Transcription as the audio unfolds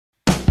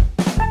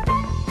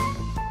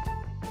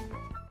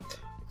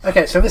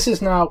Okay, so this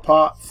is now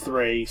part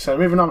 3. So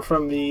moving on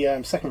from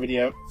the second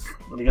video,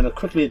 we're going to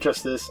quickly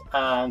adjust this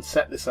and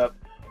set this up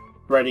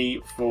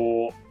ready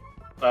for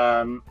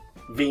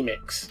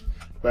vMix,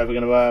 where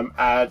we're going to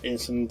add in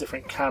some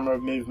different camera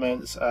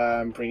movements,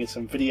 bring in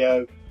some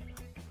video,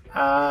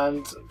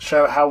 and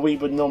show how we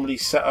would normally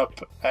set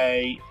up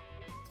a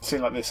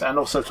scene like this, and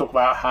also talk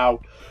about how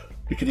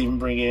we could even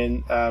bring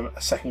in a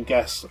second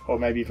guest or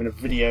maybe even a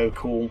video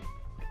call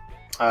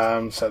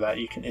so that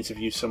you can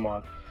interview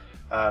someone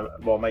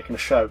while making a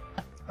show.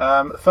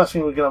 The first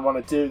thing we're going to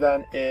want to do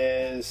then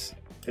is,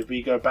 if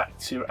we go back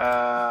to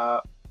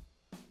our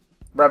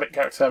rabbit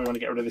character, we want to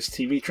get rid of this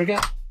TV trigger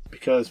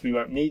because we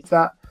won't need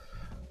that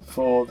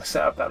for the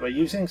setup that we're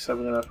using. So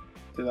we're going to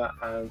do that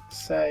and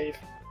save.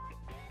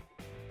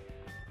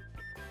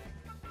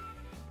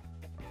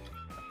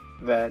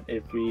 Then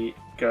if we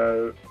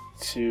go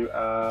to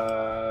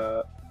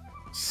our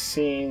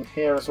scene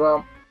here as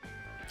well,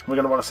 we're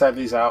going to want to save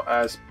these out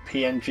as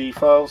PNG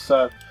files.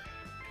 So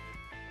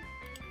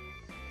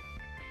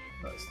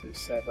let's do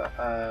save that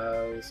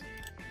as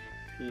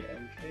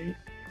PNG.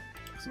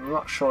 Because I'm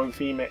not sure if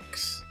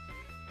vMix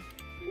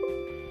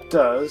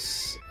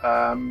does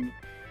open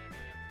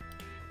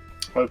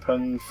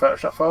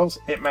Photoshop files.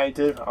 It may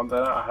do. I don't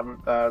know. I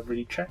haven't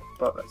really checked,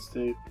 but let's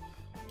do.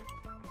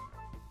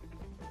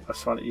 I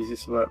just find it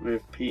easiest to work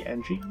with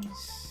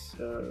PNGs.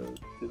 So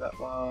do that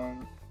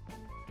one.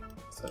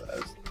 So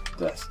there's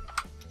this.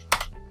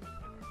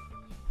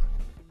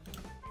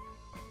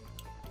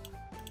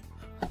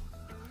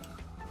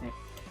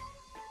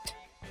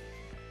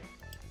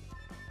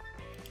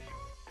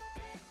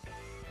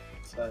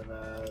 So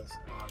there's,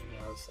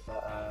 set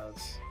that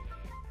as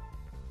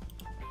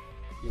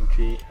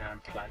PNG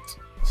and plant.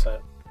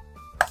 So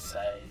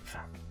save.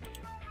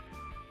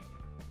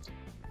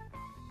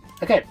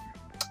 Okay,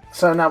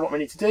 so now what we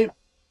need to do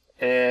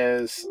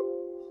is,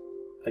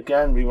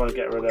 again, we want to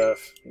get rid of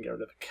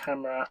the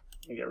camera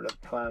and get rid of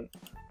the plant.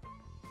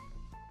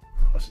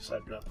 Let's just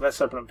open up. Let's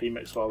open up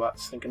vMix while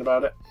that's thinking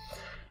about it.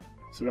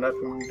 So we're going to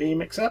open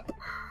vMix up.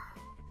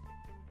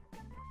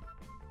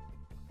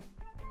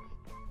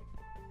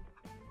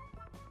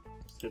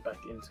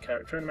 Back into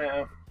Character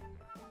Animator.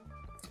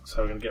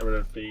 So we're going to get rid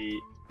of the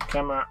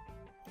camera,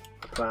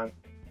 the plant,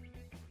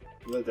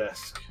 the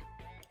desk,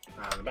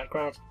 and the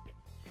background.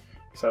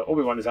 So all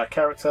we want is our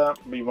character.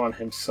 We want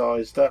him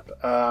sized up.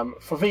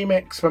 For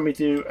vMix, when we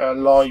do a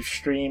live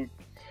stream,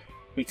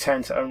 we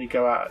tend to only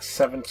go out at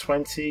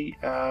 720.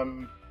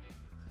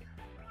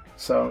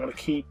 So I'm going to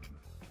keep.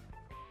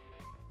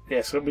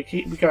 Yeah, so we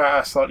go out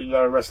at a slightly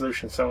lower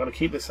resolution. So I'm going to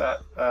keep this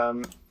at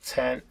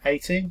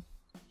 1080.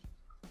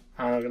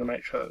 And I'm going to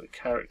make sure that the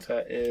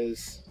character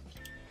is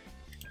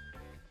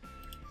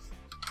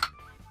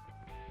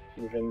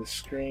within the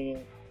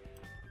screen.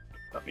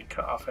 That'll be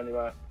cut off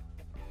anyway.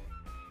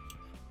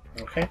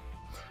 Okay.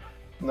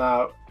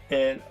 Now,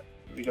 we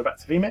go back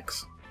to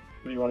vMix.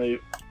 We want to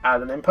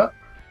add an input.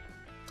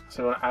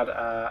 So we want to add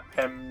a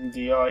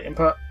MDI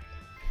input.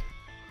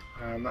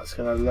 And that's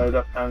going to load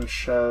up and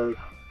show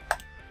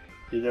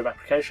the Adobe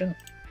application.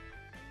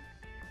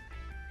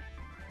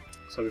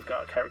 So we've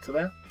got a character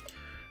there.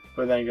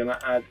 We're then going to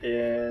add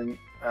in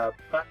our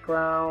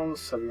background.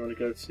 So we want to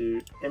go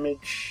to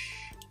Image,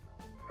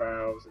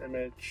 Browse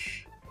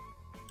Image,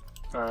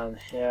 and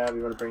here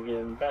we want to bring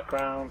in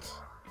background.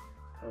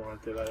 I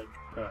want to do like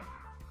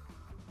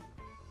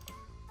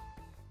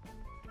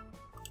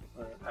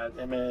add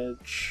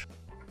image,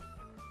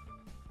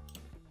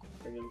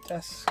 bring in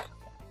desk,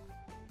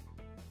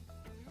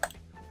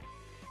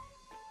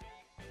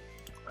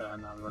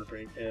 and now we want to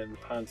bring in the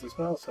pans as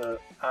well. So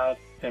add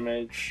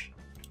image,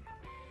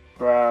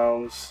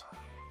 browse,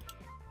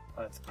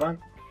 add to plant.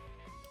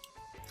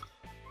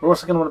 We're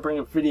also going to want to bring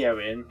a video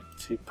in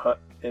to put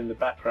in the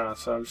background.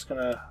 So I'm just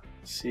going to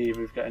see if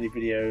we've got any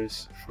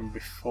videos from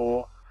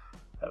before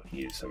that we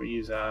use. So we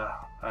use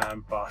our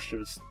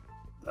Barsh's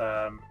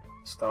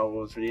Star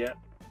Wars video.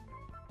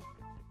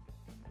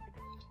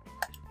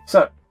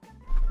 So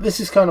this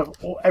is kind of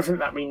everything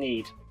that we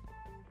need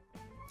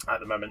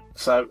at the moment.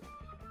 So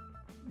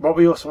what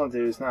we also want to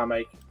do is now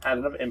add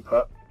another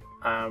input,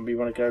 and we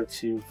want to go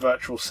to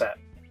virtual set,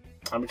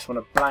 and we just want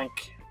a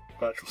blank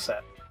virtual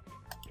set.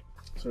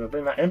 So we're going to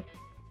bring that in,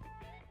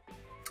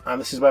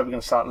 and this is where we're going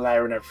to start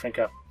layering everything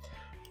up.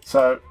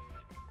 So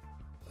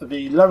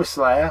the lowest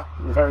layer,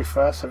 the very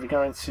first, so we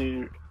go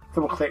into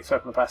double click to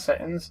open up our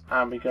settings,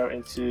 and we go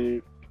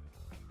into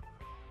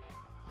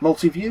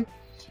multi-view.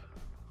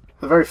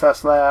 The very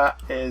first layer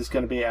is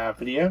going to be our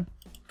video,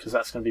 because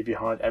that's going to be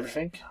behind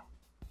everything.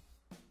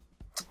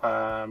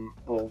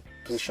 We'll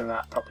position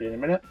that properly in a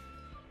minute.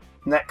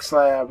 Next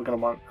layer, we're going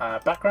to want a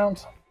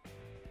background.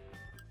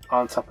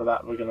 On top of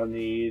that, we're going to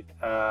need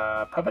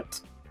a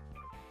puppet.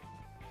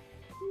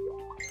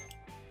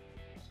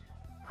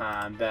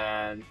 And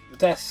then the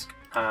desk,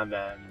 and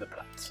then the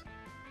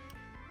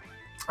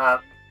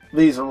plant.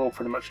 These are all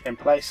pretty much in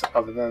place,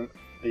 other than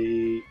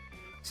the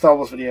Star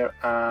Wars video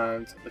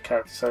and the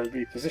character. So if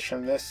we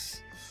position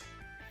this,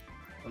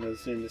 I'm going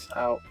to zoom this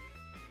out.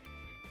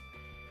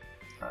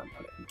 and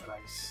put it in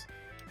place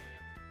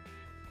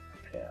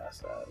here.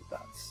 So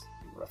that's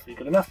roughly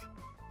good enough.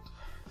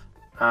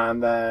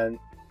 And then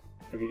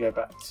if we go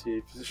back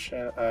to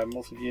position,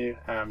 multi-view,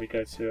 and we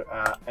go to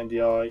our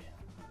NDI,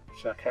 which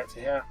is our character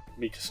here,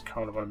 we just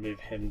kind of want to move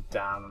him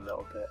down a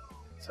little bit.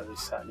 So we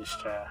set in his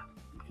chair.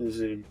 We can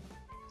zoom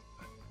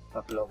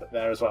up a little bit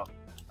there as well.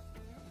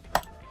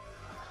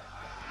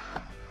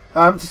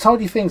 To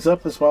tidy things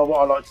up as well,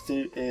 what I like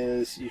to do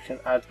is you can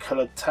add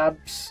coloured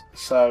tabs.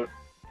 So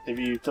if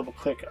you double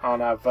click on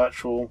our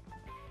virtual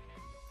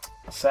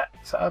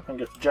setup and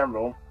go to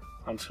general,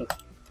 I'm just going to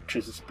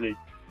choose this blue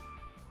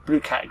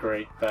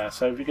category there.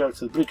 So if you go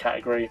to the blue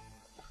category,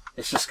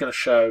 it's just going to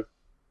show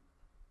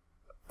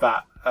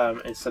that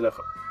instead of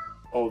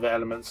all the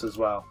elements as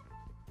well.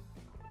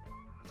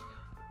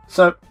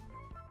 So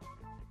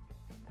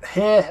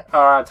here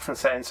are our different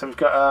settings. So we've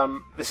got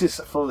this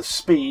is for the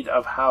speed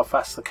of how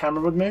fast the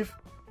camera would move.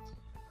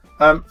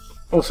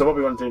 Also, what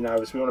we want to do now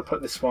is we want to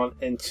put this one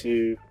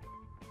into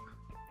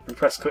and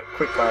press quick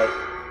play.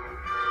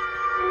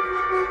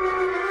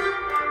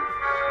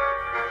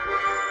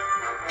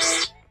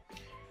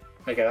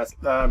 Okay, that's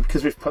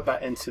because we've put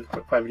that into the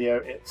quick play video,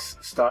 it's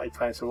started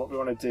playing. So what we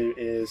want to do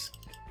is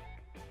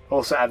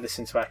also add this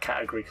into our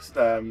category.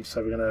 So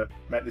we're going to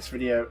make this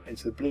video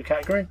into the blue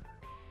category,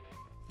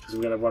 because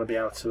we're going to want to be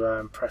able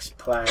to press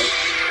play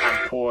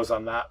and pause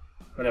on that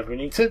whenever we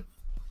need to.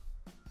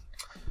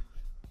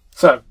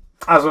 So,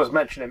 as I was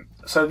mentioning,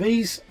 so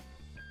these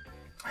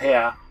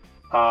here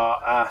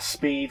are our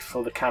speed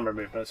for the camera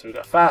movement. So we've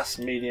got fast,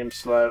 medium,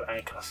 slow,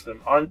 and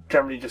custom. I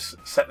generally just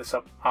set this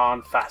up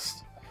on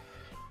fast.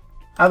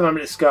 At the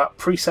moment, it's got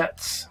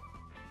presets,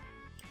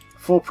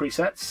 4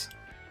 presets,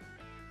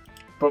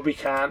 but we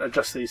can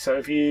adjust these. So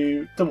if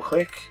you double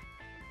click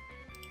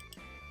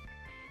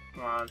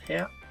on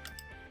here,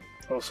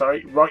 oh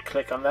sorry, right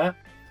click on there,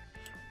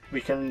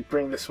 we can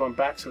bring this one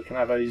back so we can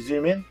have a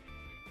zoom in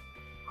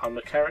on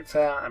the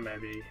character and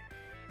maybe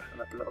back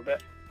it up a little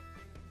bit.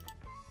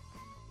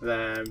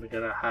 Then we're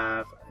going to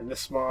have, in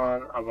this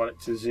one, I want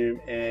it to zoom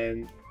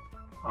in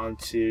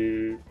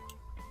onto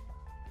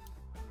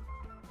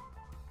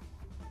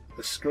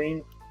the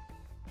screen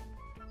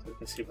so we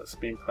can see what's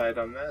being played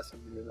on there. So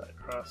we move that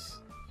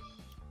across,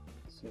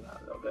 zoom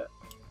out a little bit,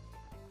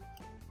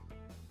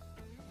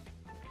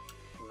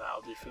 and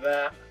that'll do for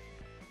that.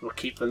 We'll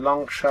keep the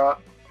long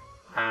shot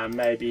and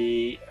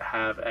maybe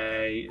have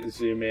a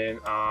zoom in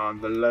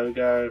on the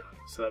logo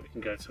so that we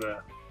can go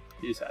to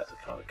use that as a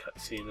kind of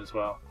cutscene as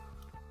well,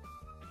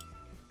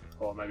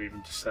 or maybe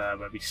even just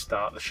maybe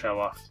start the show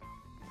off.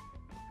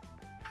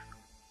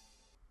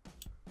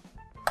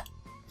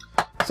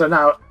 So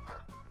now,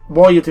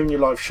 while you're doing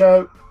your live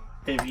show,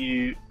 if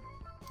you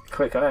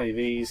click on any of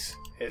these,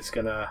 it's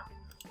gonna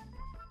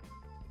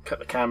cut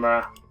the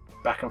camera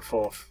back and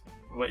forth,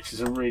 which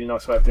is a really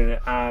nice way of doing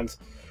it. And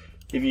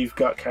if you've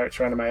got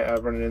Character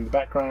Animator running in the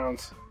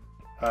background,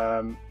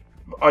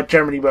 I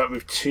generally work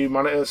with 2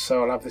 monitors,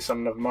 so I'll have this on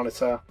another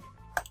monitor,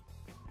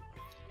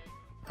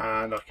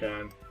 and I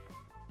can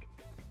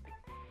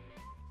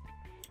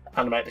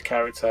animate the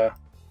character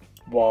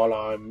while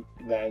I'm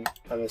then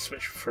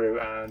switch through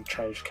and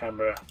change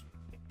camera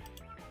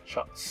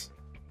shots,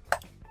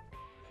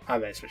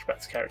 and then switch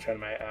back to Character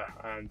Animator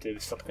and do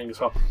this type of thing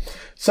as well.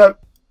 So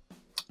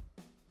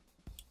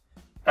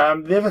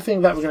the other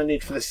thing that we're going to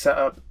need for this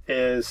setup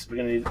is we're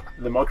going to need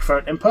the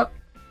microphone input.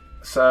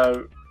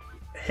 So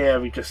here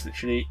we just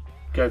literally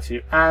go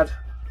to add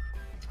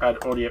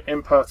audio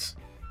input,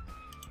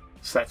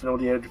 select an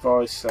audio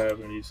device. So we're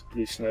going to use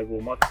Blue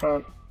Snowball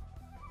microphone.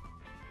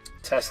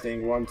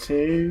 Testing 1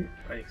 2.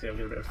 And you can see I'm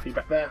getting a bit of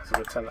feedback there, so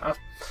we'll turn that off.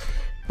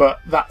 But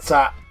that's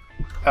that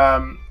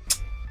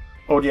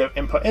audio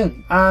input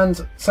in.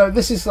 And so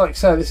this is, like I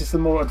said, this is the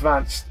more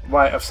advanced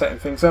way of setting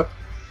things up,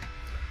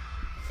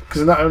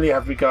 because not only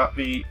have we got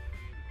the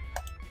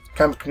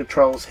camera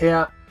controls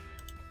here,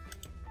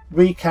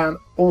 we can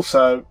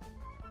also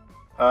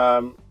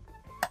cut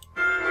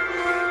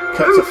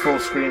to full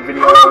screen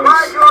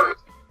videos.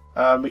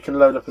 We can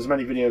load up as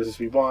many videos as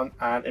we want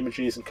and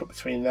images and cut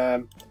between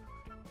them.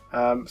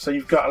 So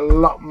you've got a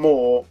lot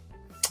more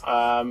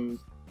kind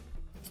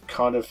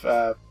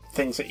of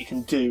things that you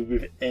can do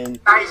within.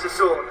 You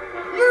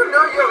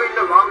know you're in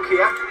the wrong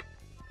here.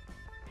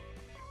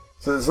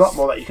 So there's a lot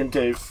more that you can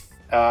do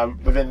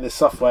within this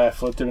software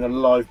for doing a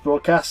live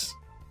broadcast.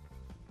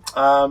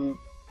 One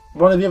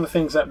of the other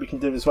things that we can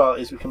do as well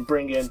is we can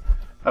bring in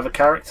other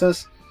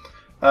characters.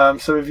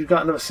 So if you've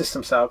got another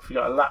system set up, if you've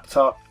got a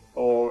laptop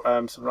or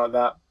something like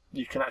that,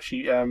 you can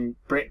actually add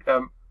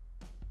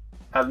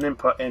an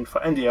input in for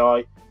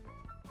NDI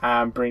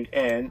and bring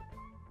in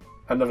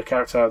another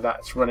character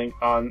that's running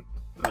on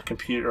the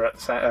computer at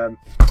the same,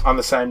 on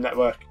the same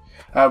network,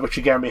 which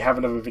again we have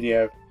another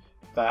video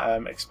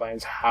that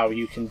explains how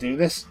you can do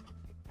this.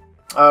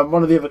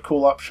 One of the other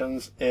cool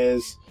options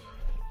is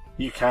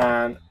you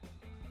can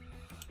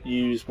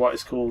use what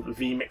is called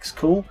vMix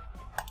Cool,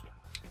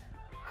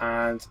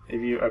 and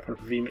if you open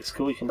up a vMix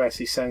Cool, you can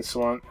basically send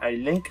someone a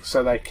link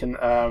so they can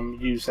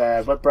use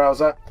their web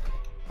browser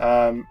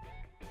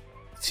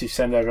to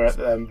send over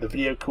the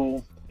video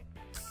call,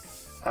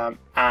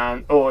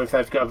 or if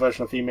they've got a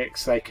version of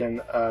vMix, they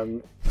can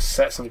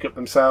set something up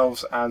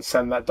themselves and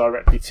send that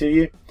directly to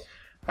you.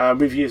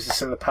 We've used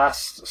this in the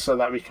past so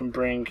that we can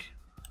bring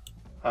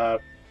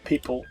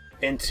people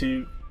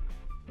into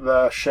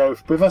the show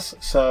with us.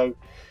 So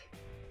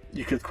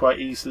you could quite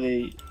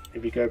easily,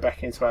 if we go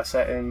back into our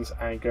settings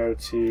and go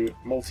to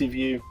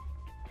multi-view,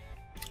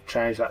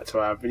 change that to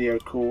our video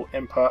call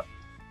input,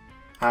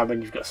 and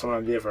when you've got someone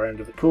on the other end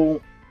of the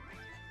call,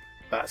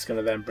 that's going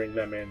to then bring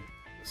them in.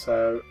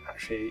 So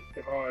actually,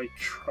 if I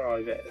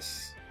try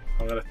this,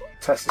 I'm going to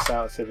test this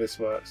out and see if this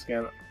works.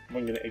 Again, I'm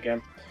winging it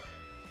again.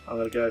 I'm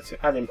going to go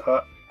to add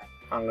input.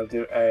 I'm going to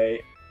do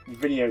a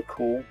video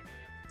call.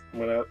 I'm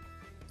going to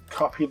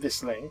copy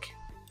this link,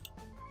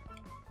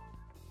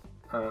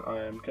 and I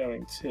am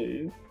going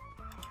to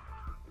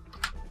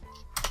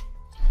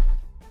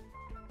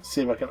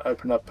see if I can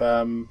open up,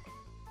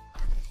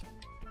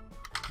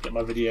 get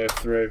my video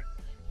through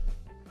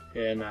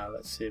here now.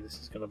 Let's see if this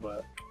is going to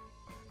work.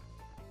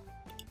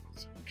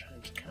 So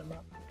change the camera.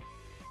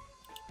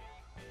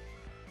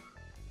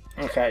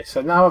 Okay,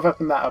 so now I've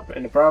opened that up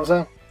in the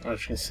browser.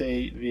 As you can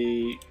see,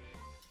 the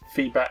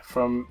feedback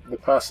from the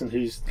person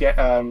who's is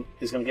going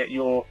to get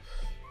your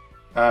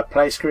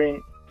play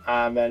screen,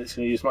 and then it's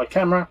going to use my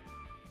camera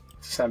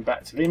to send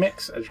back to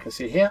vMix, as you can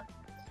see here.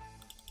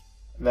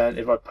 Then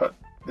if I put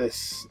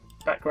this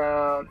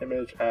background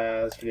image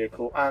as video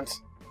call, and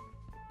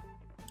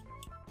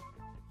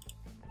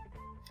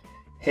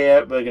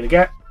here we're going to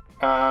get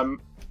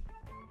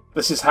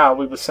this is how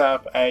we would set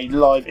up a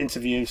live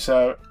interview.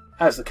 So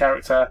as the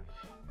character,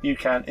 you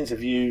can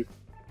interview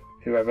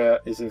whoever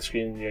is in the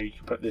screen. You know, you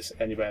can put this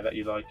anywhere that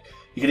you like.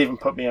 You could even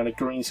put me on a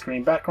green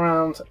screen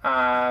background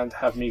and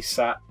have me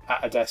sat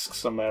at a desk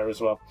somewhere as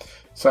well.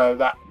 So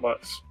that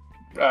works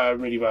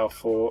really well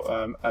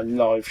for a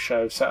live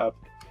show setup.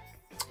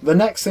 The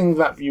next thing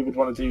that you would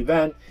want to do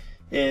then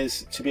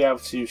is to be able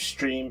to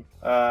stream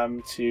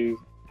to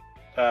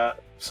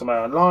somewhere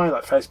online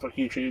like Facebook,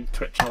 YouTube,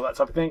 Twitch, and all that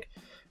type of thing.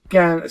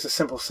 Again, it's a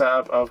simple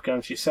setup of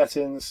going to your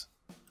settings,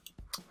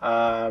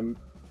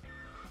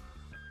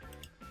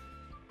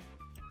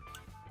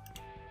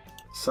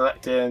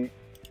 selecting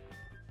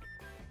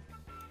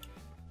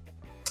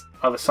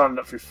either signing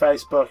up through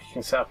Facebook. You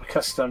can set up a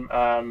custom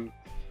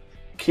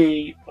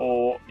key,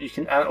 or you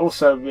can, and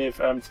also with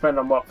depending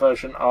on what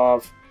version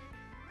of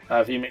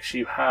vMix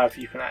you have,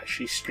 you can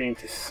actually stream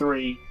to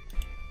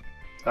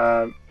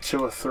two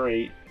or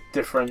three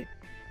different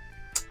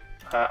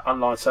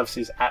online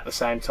services at the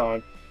same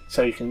time.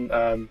 So you can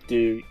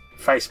do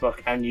Facebook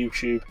and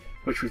YouTube,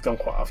 which we've done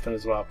quite often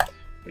as well,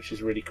 which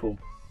is really cool.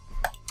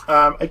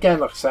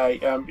 Again, like I say,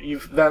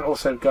 you've then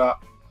also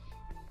got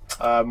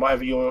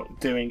whatever you're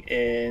doing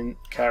in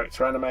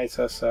Character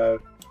Animator. So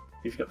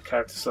if you've got the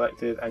character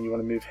selected and you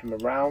want to move him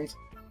around,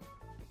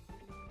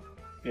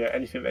 yeah,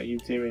 anything that you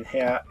do in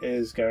here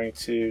is going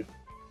to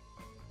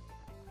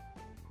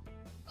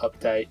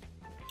update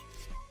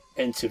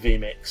into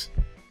vMix.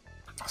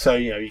 So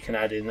you know, you can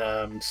add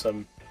in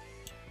some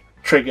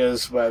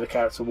triggers where the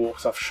character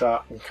walks off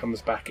shot and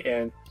comes back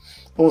in.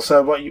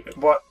 Also,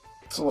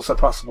 what's also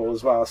possible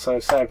as well. So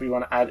say if we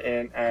want to add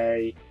in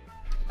a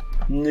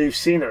new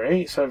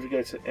scenery. So if we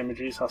go to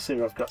images, I'll see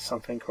if I've got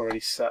something already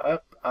set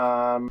up.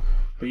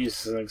 We'll use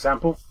this as an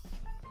example.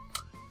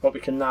 What we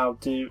can now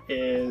do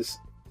is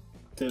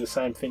do the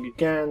same thing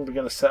again. We're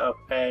going to set up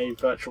a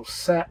virtual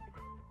set.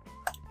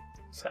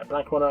 Set a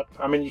blank one up.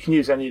 I mean, you can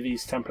use any of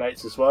these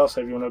templates as well.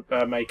 So if you want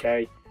to make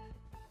a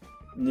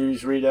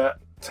newsreader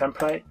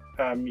template,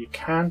 you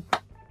can.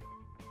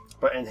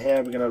 But in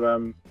here, we're going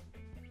to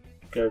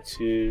go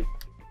to,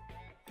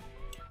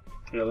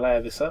 we're going to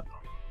layer this up.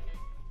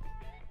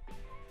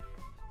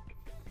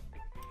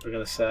 We're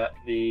going to set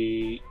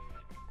the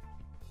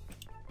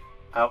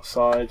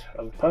outside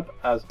of the pub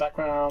as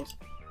background.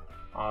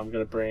 I'm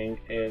going to bring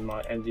in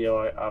my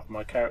NDI of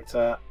my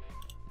character.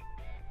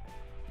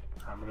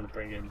 I'm going to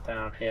bring him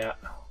down here.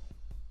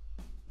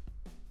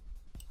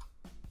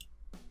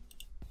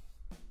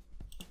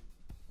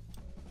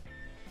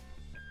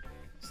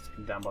 Stick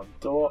him down by the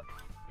door.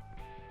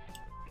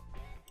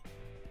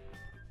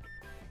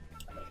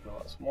 Make him a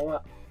lot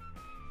smaller.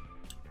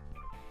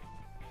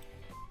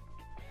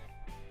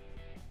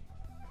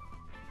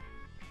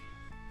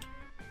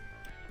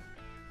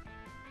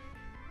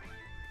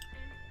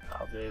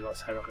 I'll do,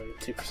 let's have a get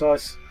too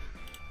precise.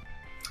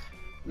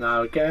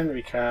 Now again,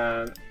 we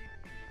can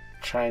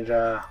change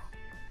our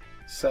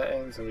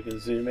settings and we can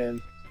zoom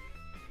in.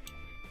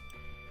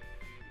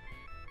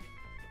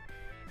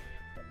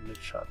 Mid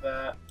shot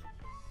there.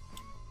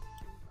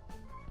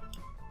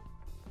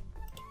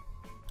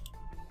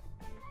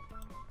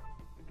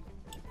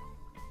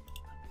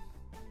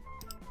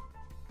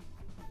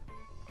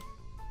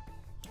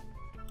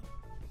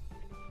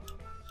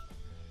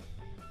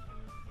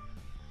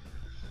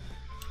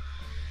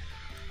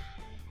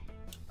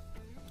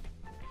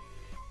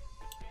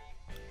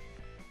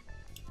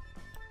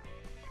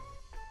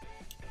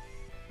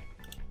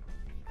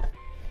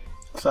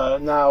 So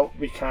now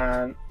we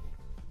can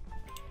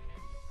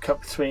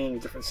cut between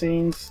different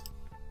scenes.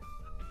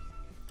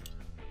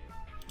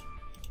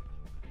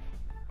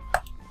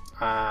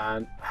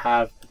 And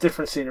have a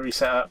different scenery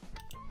set up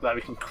that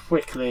we can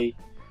quickly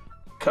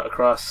cut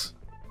across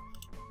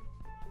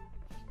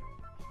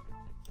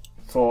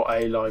for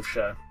a live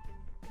show.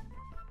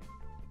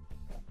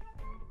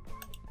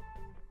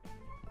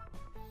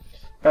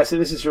 So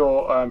this is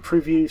your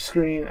preview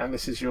screen, and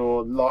this is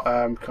your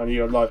kind of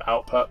your live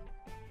output.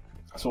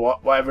 So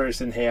whatever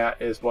is in here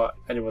is what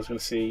anyone's going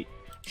to see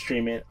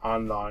streaming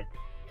online.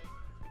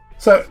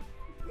 So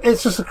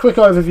it's just a quick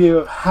overview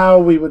of how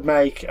we would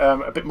make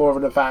a bit more of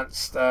an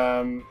advanced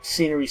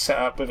scenery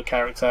setup with a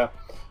character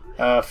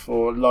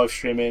for live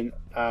streaming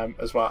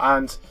as well.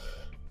 And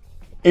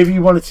if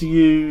you wanted to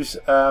use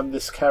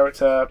this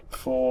character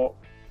for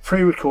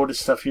pre-recorded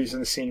stuff using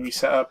the scenery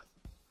setup,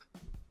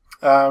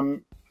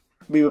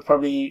 we would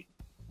probably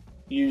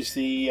use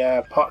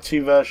the part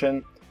 2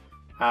 version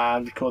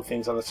and record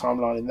things on the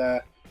timeline in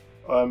there.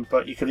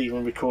 But you could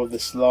even record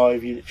this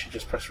live. You literally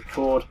just press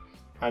record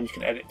and you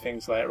can edit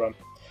things later on.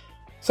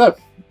 So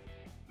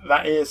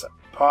that is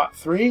part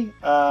 3.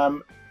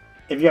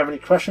 If you have any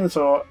questions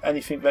or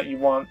anything that you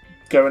want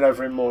going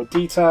over in more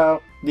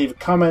detail, leave a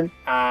comment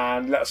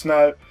and let us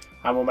know,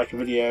 and we'll make a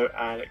video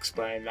and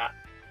explain that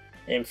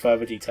in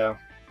further detail.